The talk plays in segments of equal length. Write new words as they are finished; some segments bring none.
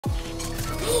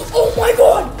Oh my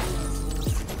god!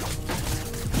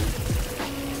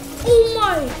 Oh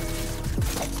my!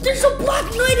 There's a Black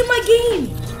Knight in my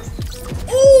game!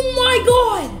 Oh my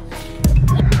god!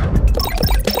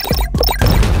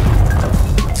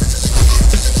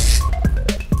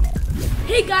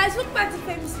 Hey guys, welcome back to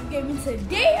Famous Gaming.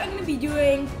 Today I'm gonna be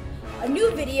doing a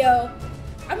new video.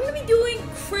 I'm gonna be doing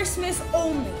Christmas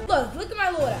only. Look at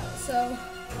my loadout. So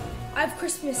I have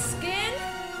Christmas skin,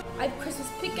 I have Christmas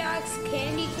pickaxe,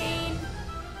 candy cane.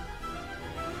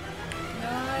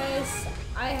 Nice.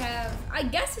 I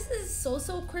guess this is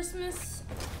so Christmas.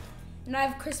 And I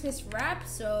have Christmas wrap,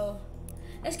 so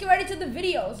let's get right into the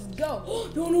video. Let's go.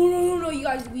 No, you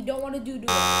guys, we don't want to do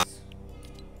duos.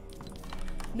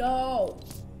 No,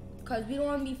 because we don't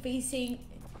want to be facing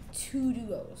two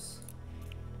duos.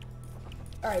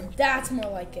 All right, that's more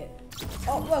like it.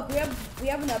 Oh, look, we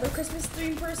have another Christmas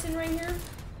theme person right here.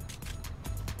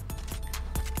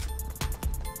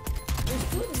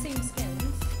 There's two of the same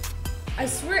skins. I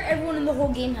swear everyone in the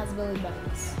whole game has Billy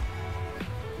Bounce.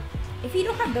 If you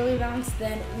don't have Billy Bounce,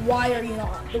 then why are you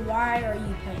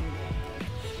playing?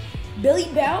 Billy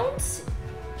Bounce?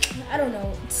 I don't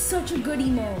know. It's such a good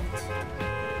emote.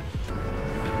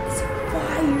 It's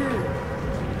fire.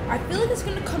 I feel like it's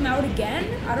gonna come out again.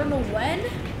 I don't know when.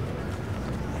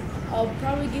 I'll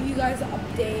probably give you guys an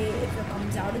update if it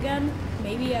comes out again.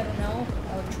 Maybe, I don't know.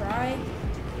 I'll try.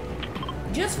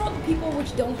 Just for all the people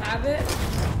which don't have it,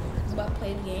 but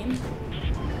play the game.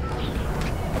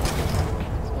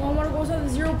 Oh, I want to go inside the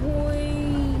 0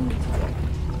 point.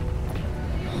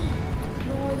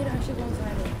 No, I didn't actually go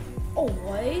inside it. Oh,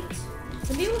 what?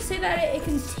 Some people say that it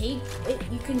can take it.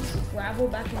 You can travel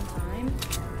back in time.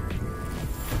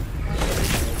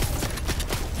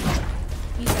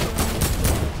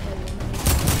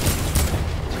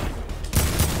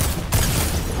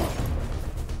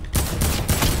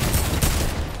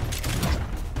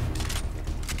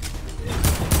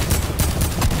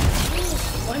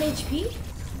 HP?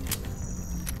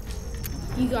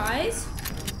 You guys?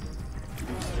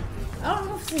 I don't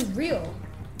know if this is real.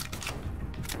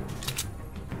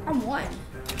 I'm one.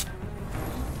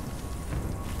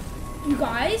 You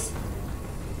guys?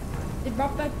 They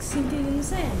brought back Sinking in the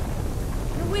Sand.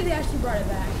 No way they actually brought it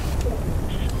back.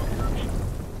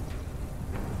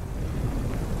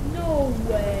 No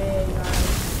way, guys.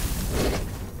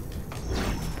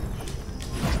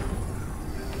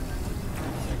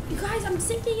 Guys, I'm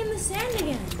sinking in the sand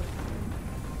again.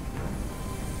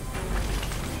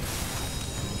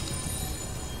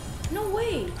 No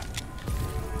way.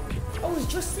 I was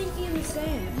just sinking in the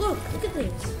sand. Look at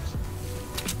this.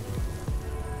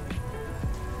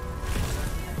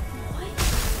 What?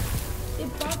 They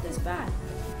brought this back.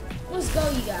 Let's go,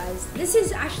 you guys. This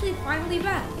is actually finally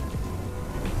back.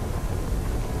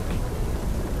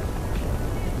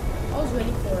 I was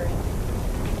waiting for it.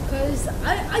 Because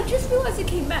I just realized it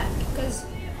came back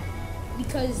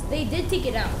because they did take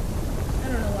it out. I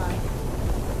don't know why.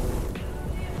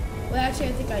 Well, actually,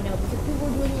 I think I know because people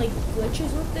were doing like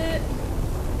glitches with it,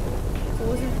 so it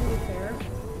wasn't really fair.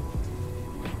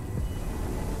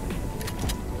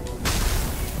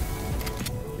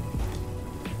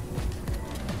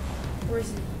 Where is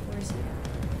he? Where is he?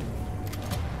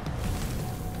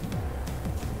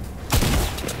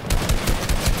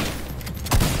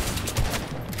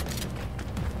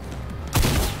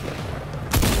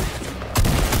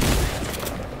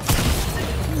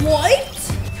 What?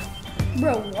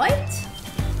 Bro, what?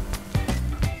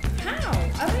 How?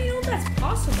 I don't even know if that's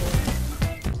possible.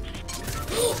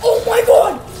 Oh my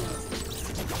god!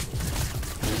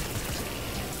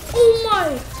 Oh my!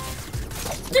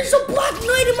 There's a Black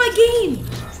Knight in my game!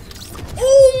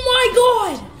 Oh my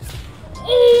god!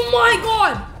 Oh my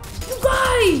god! You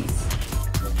guys!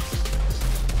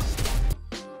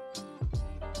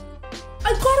 I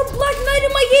got a Black Knight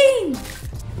in my game!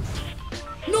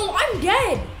 No, I'm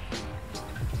dead!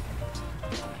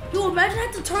 Yo, imagine I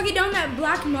had to target down that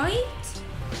Black Knight.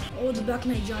 Oh, the Black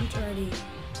Knight jumped already.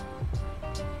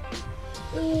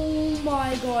 Oh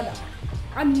my god.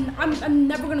 I'm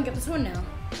never gonna get this one now.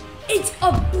 It's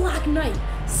a Black Knight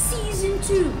Season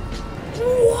 2.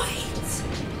 What?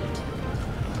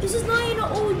 This is not an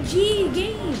OG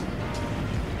game.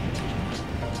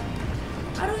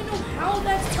 I don't even know how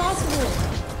that's possible.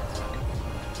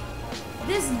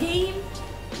 This game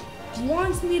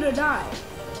wants me to die.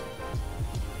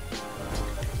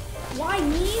 Why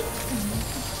me?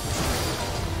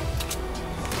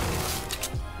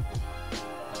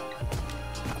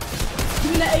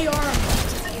 Give me that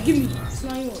AR. Give me. It's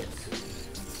not yours.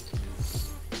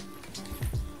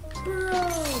 Bro.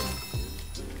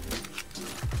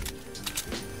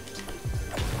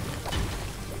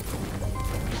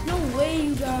 way,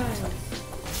 you guys.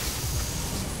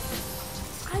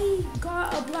 I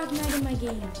got a Black Knight in my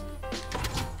game.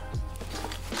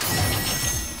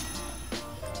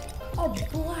 A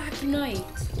Black Knight.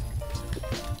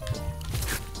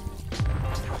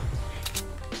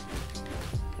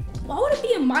 Why would it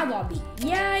be in my lobby?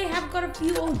 Yeah, I have got a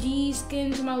few OG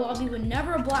skins in my lobby, but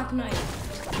never a Black Knight.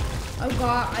 I've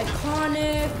got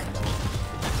Iconic.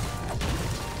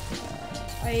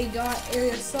 I got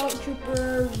Area Assault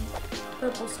Trooper,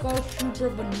 Purple Skull Trooper,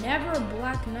 but never a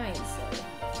Black Knight. So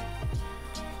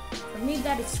for me,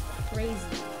 that is crazy.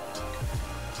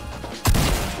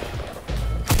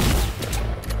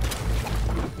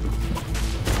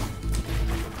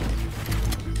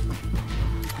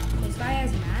 This guy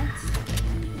has mats.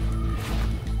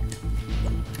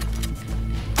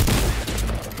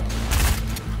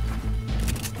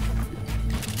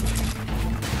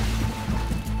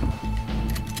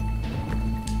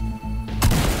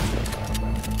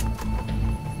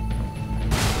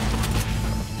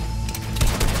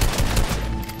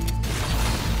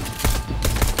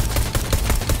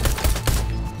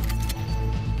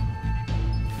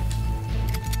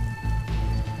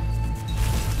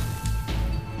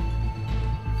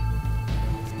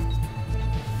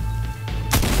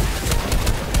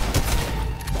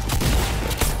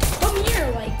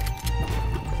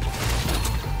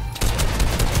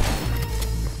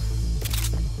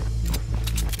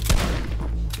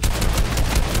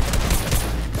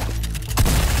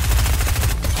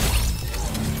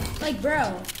 Like,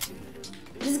 bro,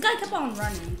 this guy kept on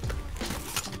running.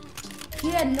 He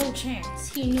had no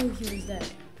chance. He knew he was dead.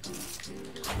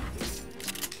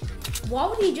 Why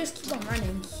would he just keep on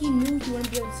running? He knew he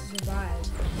wouldn't be able to survive.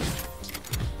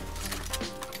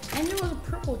 And there was a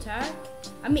purple tag.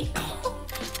 I mean,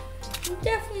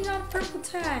 definitely not a purple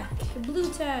tag. A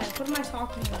blue tag. What am I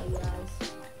talking about, you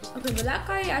guys? Okay, but that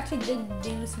guy actually did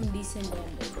do some decent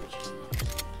damage.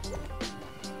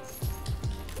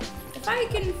 If I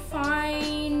can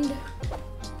find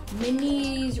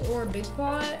minis or a big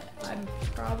pot, I'm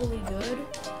probably good.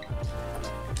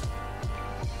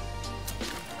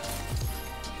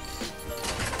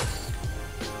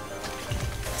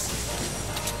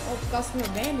 Oh, got some more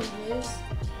bandages.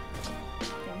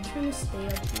 Okay, I'm trying to stay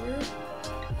up here.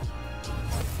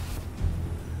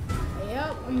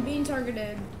 Yep, I'm being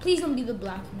targeted. Please don't be the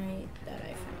Black Knight that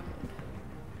I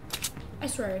found. I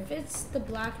swear, if it's the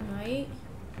Black Knight,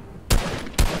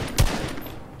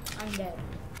 I'm dead.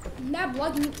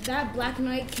 That Black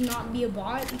Knight cannot be a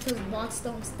bot because bots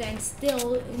don't stand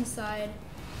still inside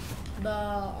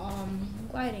the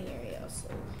gliding area. So,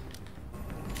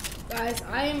 guys,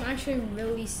 I am actually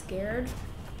really scared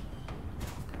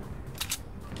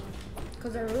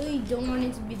because I really don't want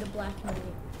it to be the Black Knight.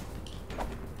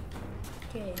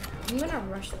 Okay, I'm gonna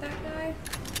rush that guy.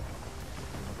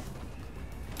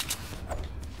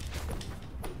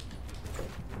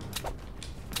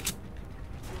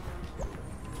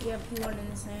 Yep, he went in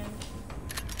the sand.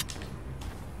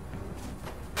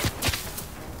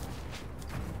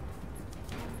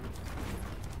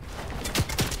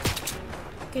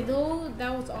 Okay, though,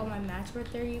 that was all my mats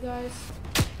right there, you guys.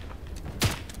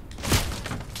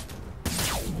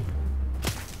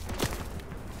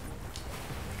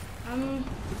 I'm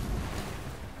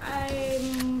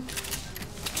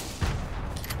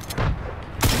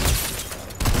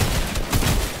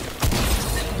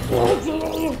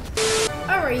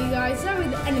Alright, you guys, that was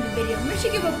the end of the video. Make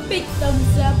sure you give a big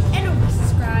thumbs up and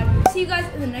subscribe. See you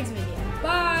guys in the next video.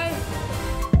 Bye!